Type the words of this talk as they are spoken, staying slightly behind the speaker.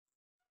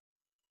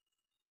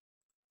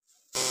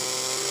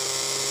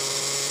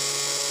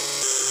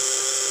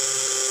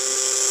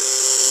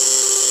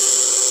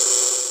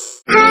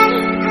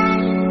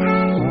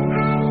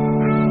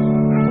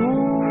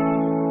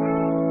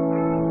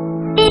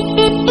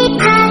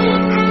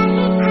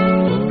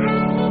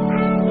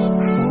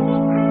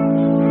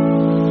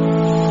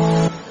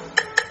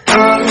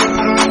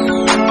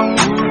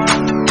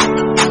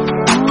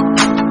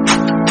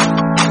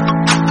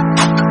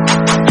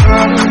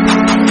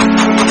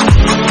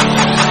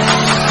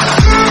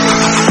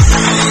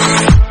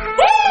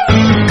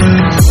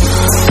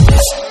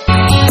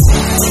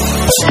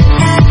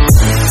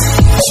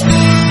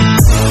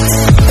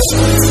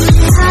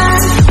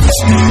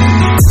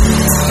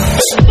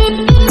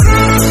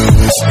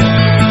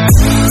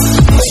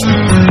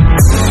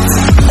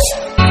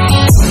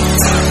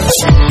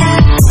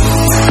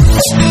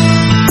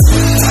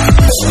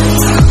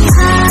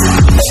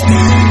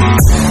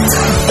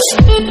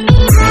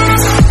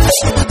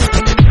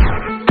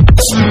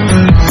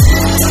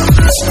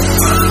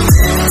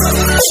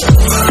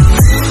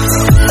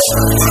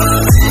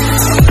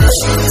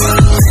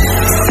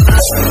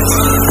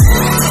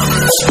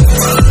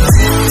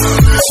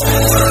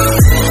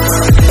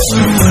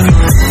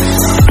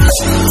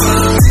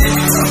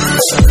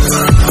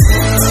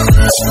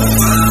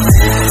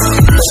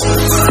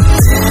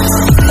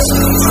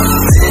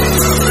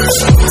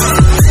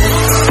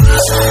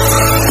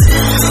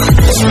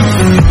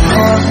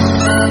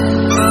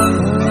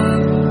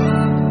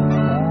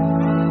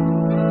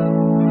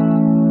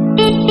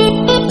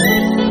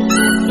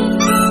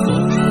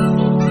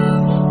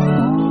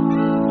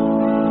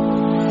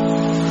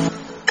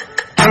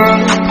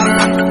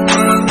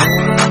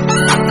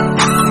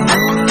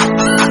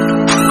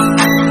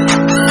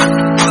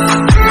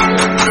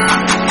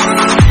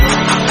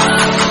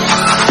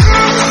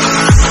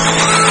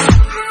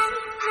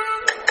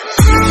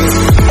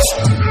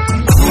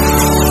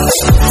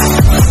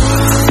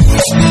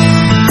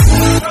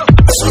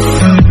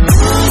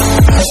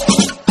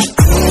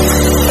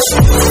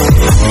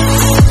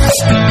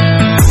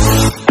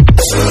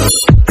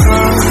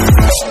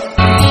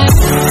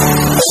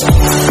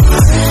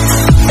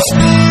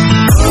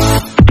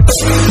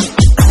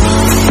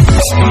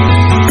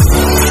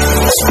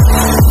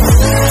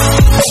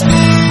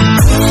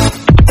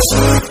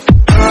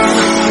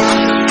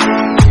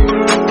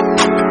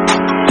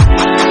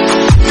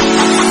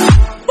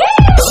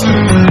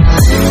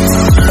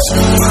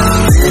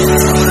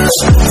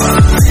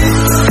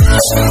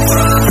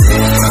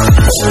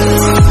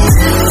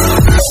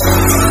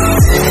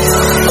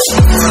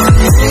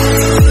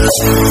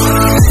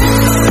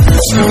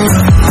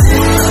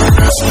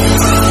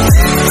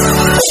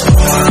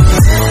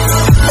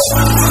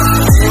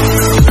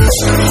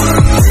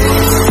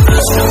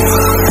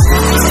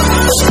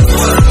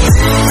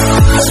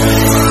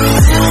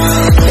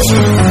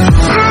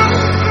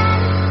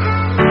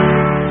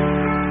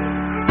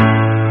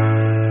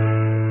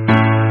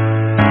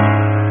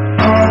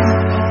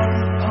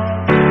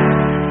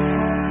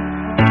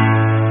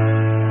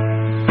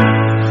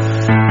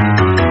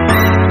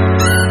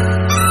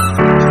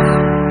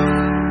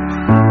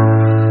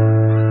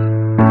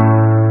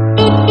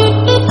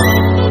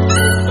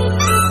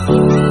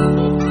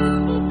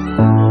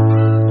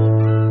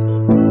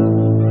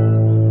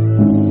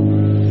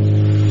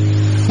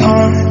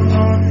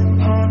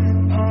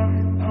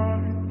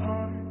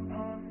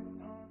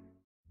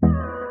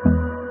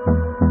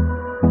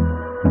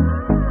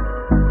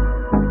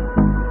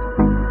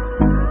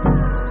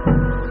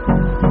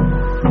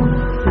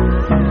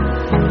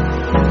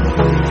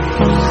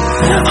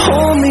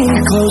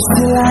Close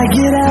till I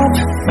get up.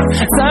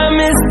 Time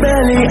is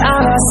barely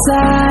on our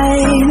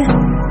side.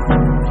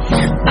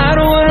 I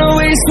don't wanna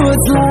waste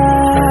what's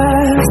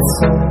left.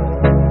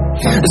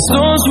 The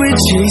storms we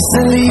chase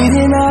are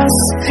leading us,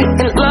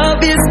 and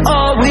love is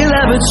all we'll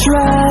ever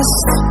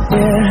trust.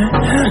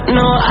 Yeah,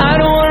 no, I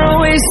don't wanna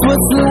waste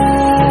what's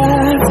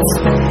left.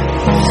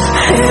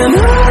 And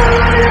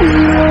on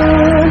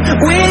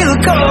we'll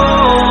go,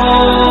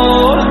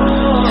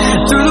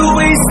 through the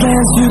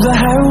wastelands, through the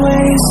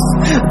highways,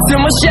 till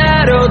my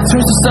shadow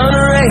turns to sun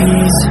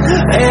rays.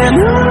 And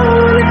on